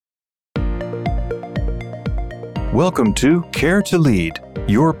Welcome to Care to Lead,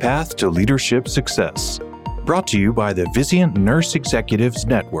 your path to leadership success. Brought to you by the Vizient Nurse Executives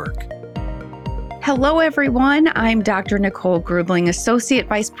Network. Hello, everyone. I'm Dr. Nicole Grubling, Associate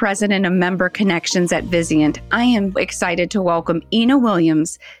Vice President of Member Connections at Vizient. I am excited to welcome Ina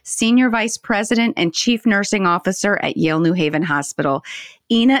Williams, Senior Vice President and Chief Nursing Officer at Yale New Haven Hospital.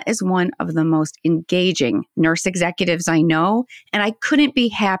 Ina is one of the most engaging nurse executives I know, and I couldn't be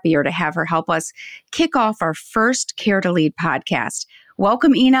happier to have her help us kick off our first Care to Lead podcast.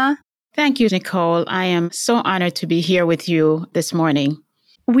 Welcome, Ina. Thank you, Nicole. I am so honored to be here with you this morning.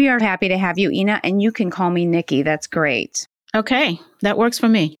 We are happy to have you, Ina, and you can call me Nikki. That's great. Okay, that works for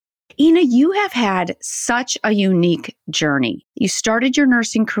me. Ina, you have had such a unique journey. You started your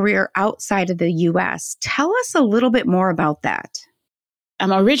nursing career outside of the U.S. Tell us a little bit more about that.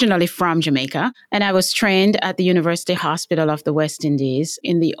 I'm originally from Jamaica, and I was trained at the University Hospital of the West Indies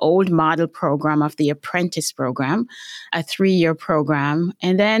in the old model program of the apprentice program, a 3-year program.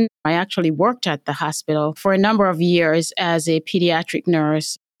 And then I actually worked at the hospital for a number of years as a pediatric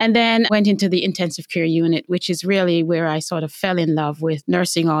nurse, and then went into the intensive care unit, which is really where I sort of fell in love with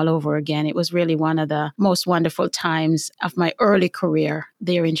nursing all over again. It was really one of the most wonderful times of my early career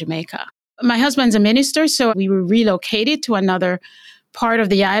there in Jamaica. My husband's a minister, so we were relocated to another part of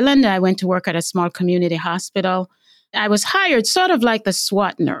the island. I went to work at a small community hospital. I was hired sort of like the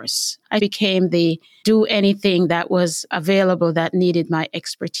SWAT nurse. I became the do anything that was available that needed my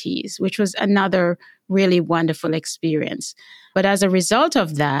expertise, which was another really wonderful experience. But as a result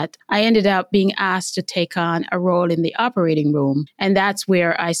of that, I ended up being asked to take on a role in the operating room. And that's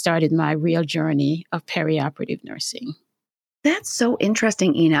where I started my real journey of perioperative nursing. That's so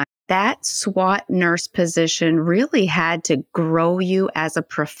interesting, Ina. That SWAT nurse position really had to grow you as a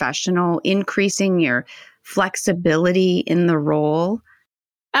professional, increasing your flexibility in the role.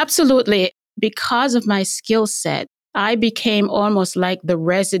 Absolutely. Because of my skill set, I became almost like the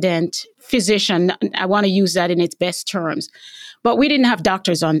resident physician. I want to use that in its best terms. But we didn't have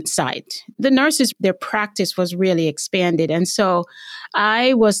doctors on site. The nurses, their practice was really expanded. And so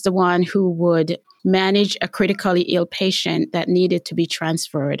I was the one who would manage a critically ill patient that needed to be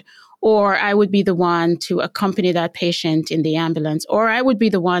transferred, or I would be the one to accompany that patient in the ambulance, or I would be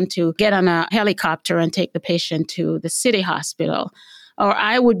the one to get on a helicopter and take the patient to the city hospital, or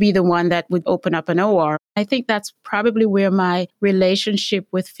I would be the one that would open up an OR. I think that's probably where my relationship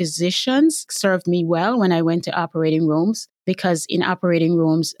with physicians served me well when I went to operating rooms, because in operating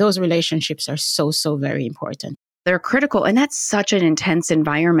rooms, those relationships are so very important. They're critical, and that's such an intense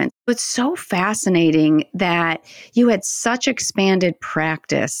environment. It's so fascinating that you had such expanded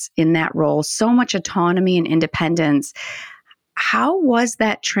practice in that role, so much autonomy and independence. How was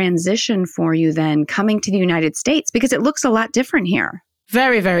that transition for you then coming to the United States? Because it looks a lot different here.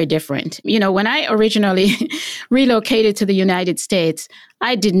 Very, very different. You know, when I originally relocated to the United States,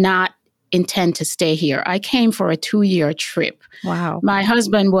 I did not intend to stay here. I came for a 2-year trip. Wow. My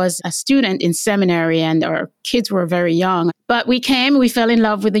husband was a student in seminary and our kids were very young. But we fell in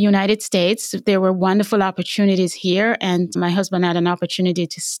love with the United States. There were wonderful opportunities here and my husband had an opportunity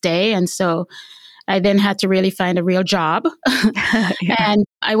to stay. And so I then had to really find a real job. Yeah. And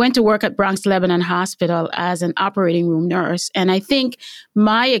I went to work at Bronx Lebanon Hospital as an operating room nurse. And I think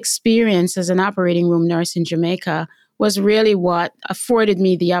my experience as an operating room nurse in Jamaica was really what afforded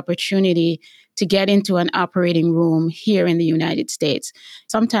me the opportunity to get into an operating room here in the United States.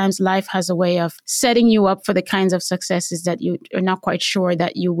 Sometimes life has a way of setting you up for the kinds of successes that you are not quite sure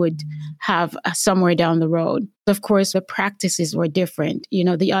that you would have somewhere down the road. Of course, the practices were different. You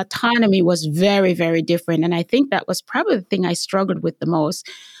know, the autonomy was very, very different. And I think that was probably the thing I struggled with the most,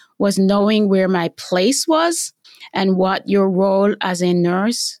 was knowing where my place was and what your role as a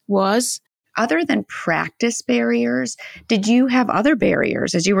nurse was. Other than practice barriers, did you have other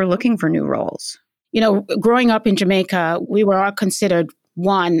barriers as you were looking for new roles? You know, growing up in Jamaica, we were all considered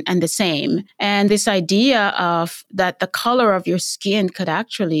one and the same. And this idea of that the color of your skin could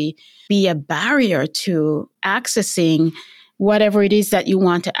actually be a barrier to accessing whatever it is that you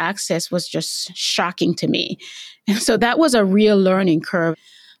want to access was just shocking to me. And so that was a real learning curve.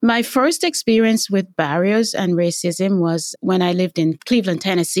 My first experience with barriers and racism was when I lived in Cleveland,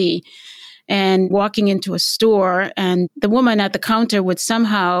 Tennessee. And walking into a store, and the woman at the counter would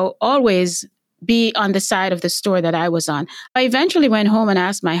somehow always be on the side of the store that I was on. I eventually went home and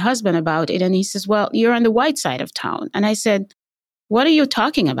asked my husband about it, and he says, well, you're on the white side of town. And I said, what are you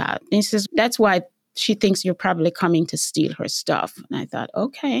talking about? And he says, that's why she thinks you're probably coming to steal her stuff. And I thought,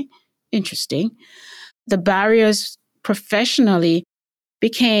 okay, interesting. The barriers professionally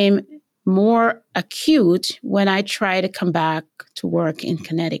became more acute when I tried to come back to work in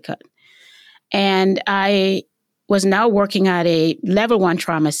Connecticut. And I was now working at a level 1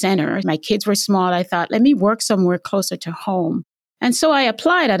 trauma center. My kids were small. I thought, let me work somewhere closer to home. And so I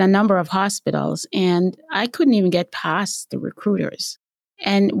applied at a number of hospitals, and I couldn't even get past the recruiters.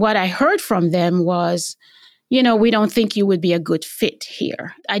 And what I heard from them was, we don't think you would be a good fit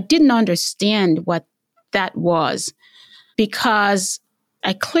here. I didn't understand what that was, because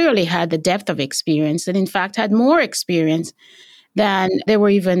I clearly had the depth of experience, and in fact had more experience than they were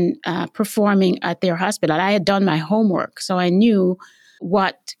even performing at their hospital. I had done my homework, so I knew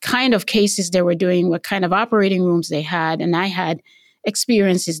what kind of cases they were doing, what kind of operating rooms they had, and I had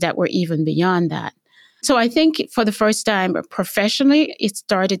experiences that were even beyond that. So I think for the first time professionally, it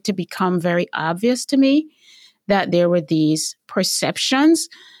started to become very obvious to me that there were these perceptions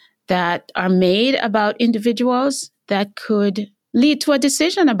that are made about individuals that could lead to a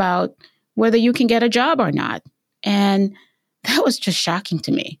decision about whether you can get a job or not. And that was just shocking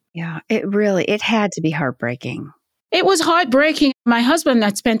to me. Yeah, it had to be heartbreaking. It was heartbreaking. My husband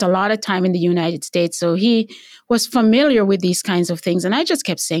had spent a lot of time in the United States, so he was familiar with these kinds of things. And I just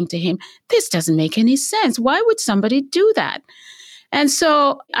kept saying to him, this doesn't make any sense. Why would somebody do that? And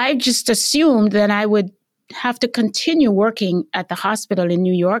so I just assumed that I would have to continue working at the hospital in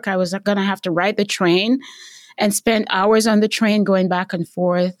New York. I was going to have to ride the train and spend hours on the train going back and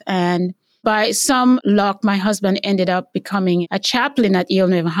forth. And by some luck, my husband ended up becoming a chaplain at Yale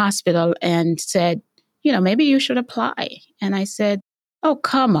New Haven Hospital and said, maybe you should apply. And I said, oh,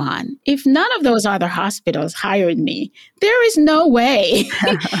 come on. If none of those other hospitals hired me, there is no way.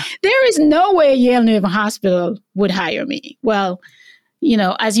 There is no way Yale New Haven Hospital would hire me. Well,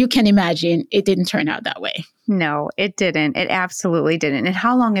 as you can imagine, it didn't turn out that way. No, it didn't. It absolutely didn't. And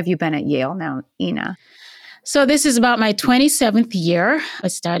how long have you been at Yale now, Ina? So this is about my 27th year. I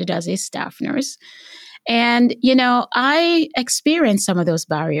started as a staff nurse. And, I experienced some of those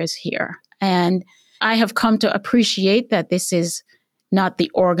barriers here. And I have come to appreciate that this is not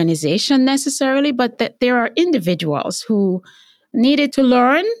the organization necessarily, but that there are individuals who needed to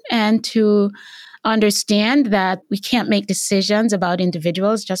learn and to understand that we can't make decisions about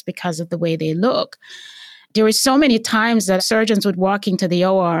individuals just because of the way they look. There were so many times that surgeons would walk into the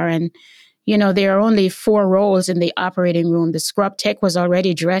OR and there are only 4 roles in the operating room. The scrub tech was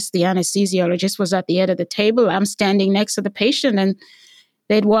already dressed. The anesthesiologist was at the end of the table. I'm standing next to the patient, and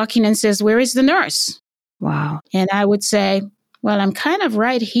they'd walk in and says, where is the nurse? Wow. And I would say, well, I'm kind of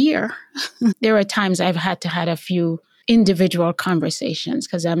right here. There are times I've had to have a few individual conversations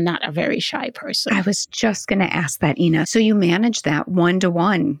because I'm not a very shy person. I was just going to ask that, Ina. So you manage that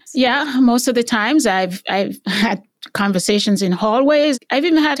one-to-one? Yeah, most of the times I've had conversations in hallways. I've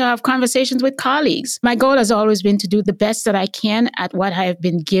even had to have conversations with colleagues. My goal has always been to do the best that I can at what I have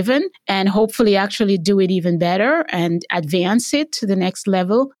been given and hopefully actually do it even better and advance it to the next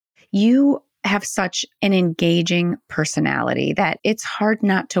level. You have such an engaging personality that it's hard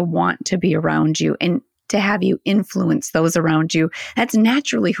not to want to be around you and to have you influence those around you. That's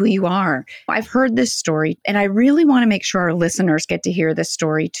naturally who you are. I've heard this story, and I really want to make sure our listeners get to hear this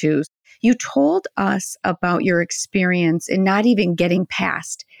story too. You told us about your experience in not even getting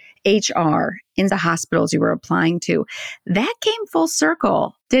past HR in the hospitals you were applying to. That came full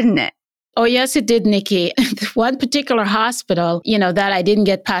circle, didn't it? Oh, yes, it did, Nikki. One particular hospital, that I didn't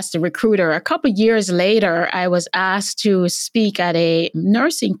get past the recruiter. A couple of years later, I was asked to speak at a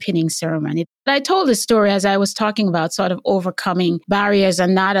nursing pinning ceremony. I told this story as I was talking about sort of overcoming barriers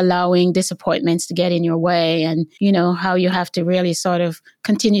and not allowing disappointments to get in your way and, how you have to really sort of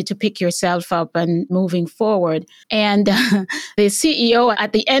continue to pick yourself up and moving forward. And the CEO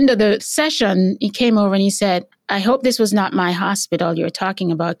at the end of the session, he came over and he said, I hope this was not my hospital you're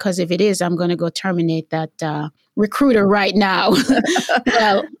talking about, because if it is, I'm going to go terminate that recruiter right now.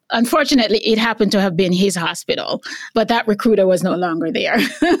 Well, unfortunately, it happened to have been his hospital, but that recruiter was no longer there.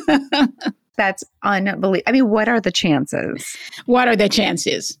 That's unbelievable. I mean, what are the chances? What are the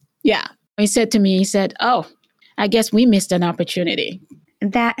chances? Yeah. He said to me, oh, I guess we missed an opportunity.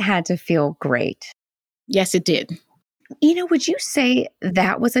 That had to feel great. Yes, it did. Would you say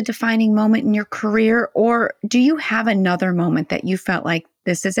that was a defining moment in your career, or do you have another moment that you felt like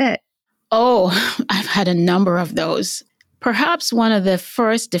this is it? Oh, I've had a number of those. Perhaps one of the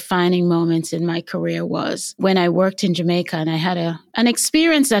first defining moments in my career was when I worked in Jamaica, and I had an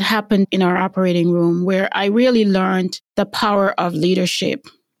experience that happened in our operating room where I really learned the power of leadership,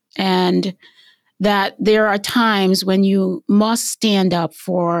 and that there are times when you must stand up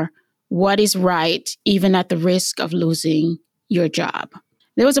for what is right, even at the risk of losing your job.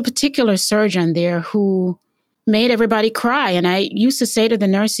 There was a particular surgeon there who made everybody cry. And I used to say to the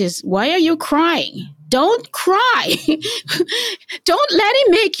nurses, why are you crying? Don't cry. Don't let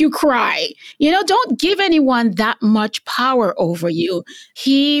him make you cry. Don't give anyone that much power over you.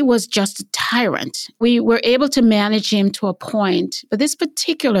 He was just a tyrant. We were able to manage him to a point. But this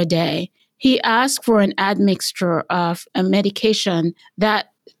particular day, he asked for an admixture of a medication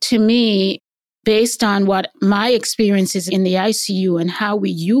that, to me, based on what my experiences in the ICU and how we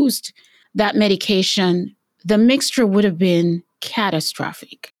used that medication, the mixture would have been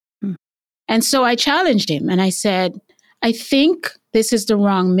catastrophic. And so I challenged him and I said, I think this is the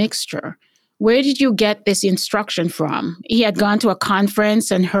wrong mixture. Where did you get this instruction from? He had gone to a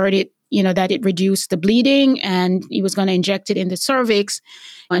conference and heard it, that it reduced the bleeding and he was going to inject it in the cervix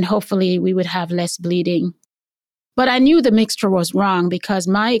and hopefully we would have less bleeding. But I knew the mixture was wrong because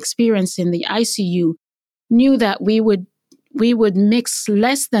my experience in the ICU knew that we would mix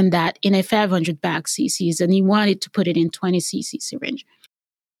less than that in a 500 bag cc's and he wanted to put it in 20 cc syringe.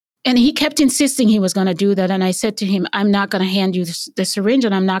 And he kept insisting he was going to do that. And I said to him, I'm not going to hand you the syringe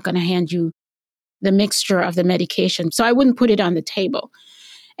and I'm not going to hand you the mixture of the medication. So I wouldn't put it on the table.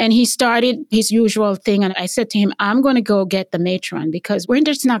 And he started his usual thing. And I said to him, I'm going to go get the matron because we're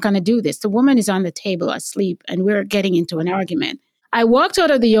just not going to do this. The woman is on the table asleep and we're getting into an argument. I walked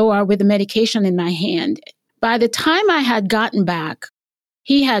out of the OR with the medication in my hand. By the time I had gotten back,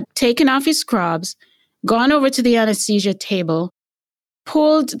 he had taken off his scrubs, gone over to the anesthesia table,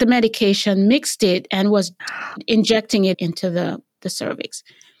 pulled the medication, mixed it, and was injecting it into the cervix.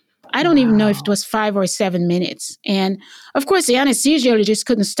 I don't even know if it was 5 or 7 minutes. And of course, the anesthesiologist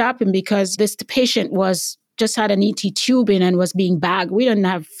couldn't stop him because the patient just had an ET tube in and was being bagged. We didn't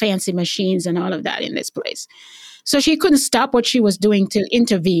have fancy machines and all of that in this place. So she couldn't stop what she was doing to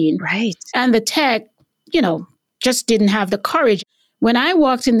intervene. Right. And the tech, just didn't have the courage. When I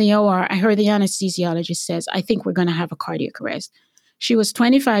walked in the OR, I heard the anesthesiologist says, I think we're going to have a cardiac arrest. She was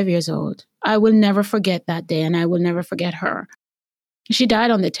 25 years old. I will never forget that day, and I will never forget her. She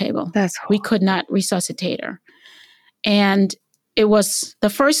died on the table. We could not resuscitate her. And it was the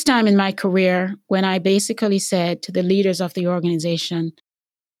first time in my career when I basically said to the leaders of the organization,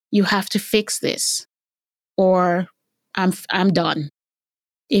 you have to fix this or I'm done.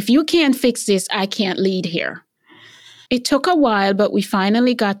 If you can't fix this, I can't lead here. It took a while, but we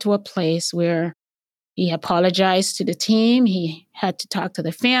finally got to a place where he apologized to the team. He had to talk to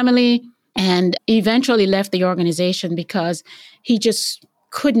the family and eventually left the organization because he just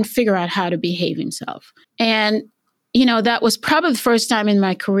couldn't figure out how to behave himself. And, that was probably the first time in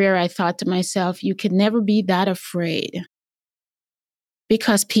my career I thought to myself, you can never be that afraid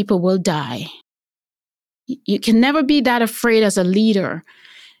because people will die. You can never be that afraid as a leader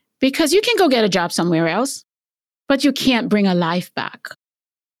because you can go get a job somewhere else, but you can't bring a life back.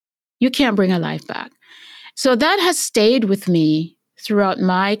 You can't bring a life back. So that has stayed with me throughout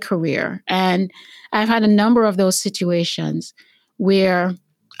my career. And I've had a number of those situations where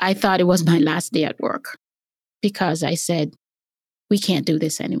I thought it was my last day at work because I said, we can't do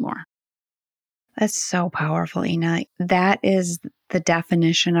this anymore. That's so powerful, Ina. That is the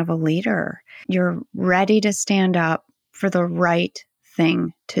definition of a leader. You're ready to stand up for the right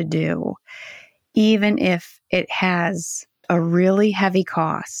thing to do, even if it has a really heavy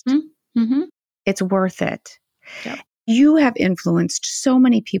cost. Mm-hmm. It's worth it. Yep. You have influenced so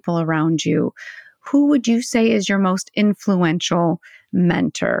many people around you. Who would you say is your most influential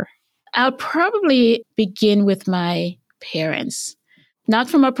mentor? I'll probably begin with my parents, not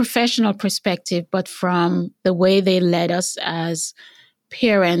from a professional perspective, but from the way they led us as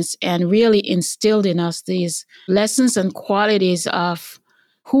parents and really instilled in us these lessons and qualities of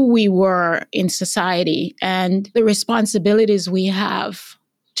who we were in society and the responsibilities we have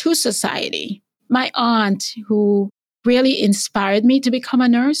to society. My aunt, who really inspired me to become a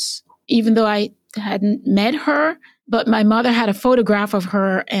nurse, even though I hadn't met her, but my mother had a photograph of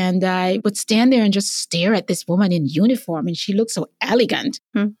her and I would stand there and just stare at this woman in uniform and she looked so elegant.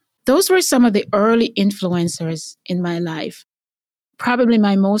 Those were some of the early influencers in my life. Probably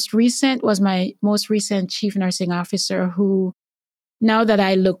my most recent was my most recent chief nursing officer who, now that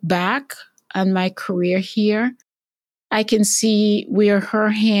I look back on my career here, I can see where her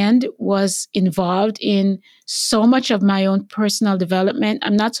hand was involved in so much of my own personal development.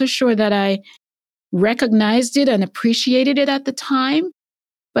 I'm not so sure that I recognized it and appreciated it at the time,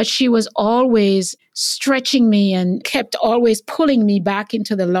 but she was always stretching me and kept always pulling me back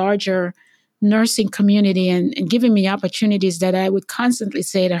into the larger nursing community and giving me opportunities that I would constantly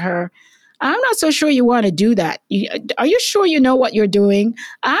say to her, I'm not so sure you want to do that. Are you sure you know what you're doing?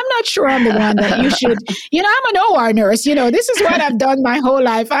 I'm not sure I'm the one that you should, I'm an OR nurse. This is what I've done my whole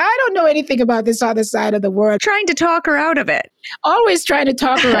life. I don't know anything about this other side of the world. Trying to talk her out of it. Always trying to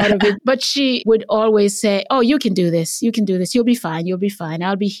talk her out of it. But she would always say, oh, you can do this. You can do this. You'll be fine. You'll be fine.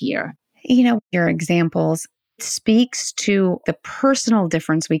 I'll be here. Your examples speaks to the personal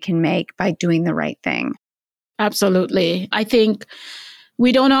difference we can make by doing the right thing. Absolutely. I think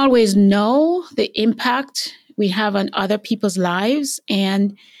we don't always know the impact we have on other people's lives.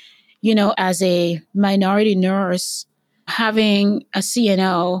 And, as a minority nurse, having a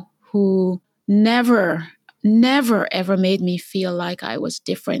CNO who never, ever made me feel like I was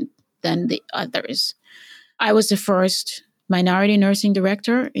different than the others. I was the first minority nursing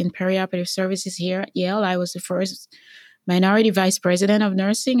director in perioperative services here at Yale. I was the first minority vice president of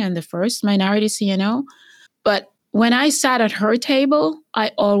nursing and the first minority CNO. But when I sat at her table,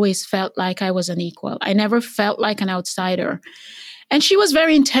 I always felt like I was an equal. I never felt like an outsider. And she was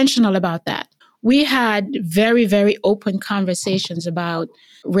very intentional about that. We had very, very open conversations about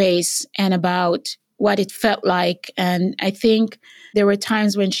race and about what it felt like. And I think there were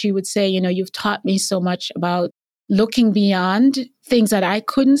times when she would say, you've taught me so much about looking beyond things that I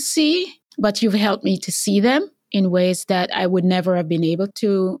couldn't see, but you've helped me to see them in ways that I would never have been able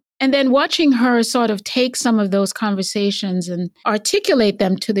to. And then watching her sort of take some of those conversations and articulate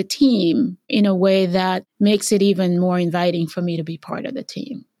them to the team in a way that makes it even more inviting for me to be part of the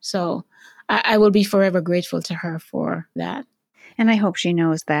team. So I will be forever grateful to her for that. And I hope she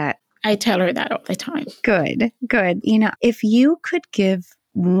knows that. I tell her that all the time. Good. If you could give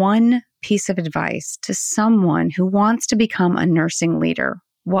one piece of advice to someone who wants to become a nursing leader,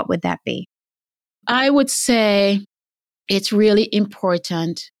 what would that be? I would say it's really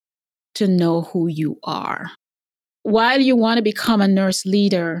important to know who you are. While you want to become a nurse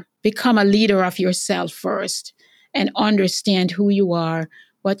leader, become a leader of yourself first and understand who you are,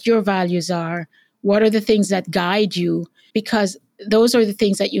 what your values are, what are the things that guide you, because those are the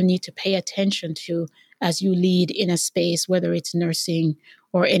things that you need to pay attention to as you lead in a space, whether it's nursing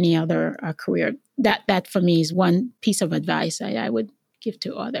or any other career. That for me is one piece of advice I would give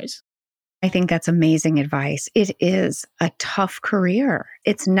to others. I think that's amazing advice. It is a tough career.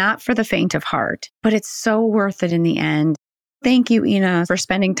 It's not for the faint of heart, but it's so worth it in the end. Thank you, Ina, for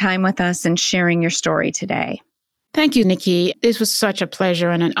spending time with us and sharing your story today. Thank you, Nikki. This was such a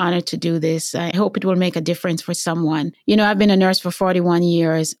pleasure and an honor to do this. I hope it will make a difference for someone. I've been a nurse for 41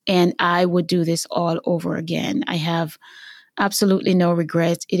 years, and I would do this all over again. I have absolutely no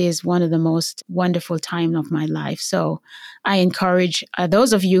regrets. It is one of the most wonderful times of my life. So I encourage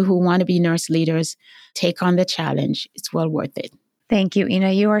those of you who want to be nurse leaders, take on the challenge. It's well worth it. Thank you,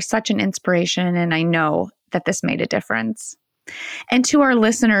 Ina. You are such an inspiration, and I know that this made a difference. And to our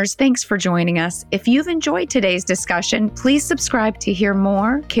listeners, thanks for joining us. If you've enjoyed today's discussion, please subscribe to hear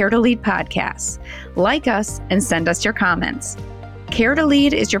more Care to Lead podcasts. Like us and send us your comments. Care to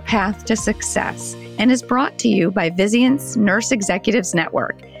Lead is your path to success and is brought to you by Vizient's Nurse Executives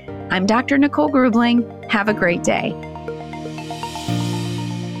Network. I'm Dr. Nicole Grubling. Have a great day.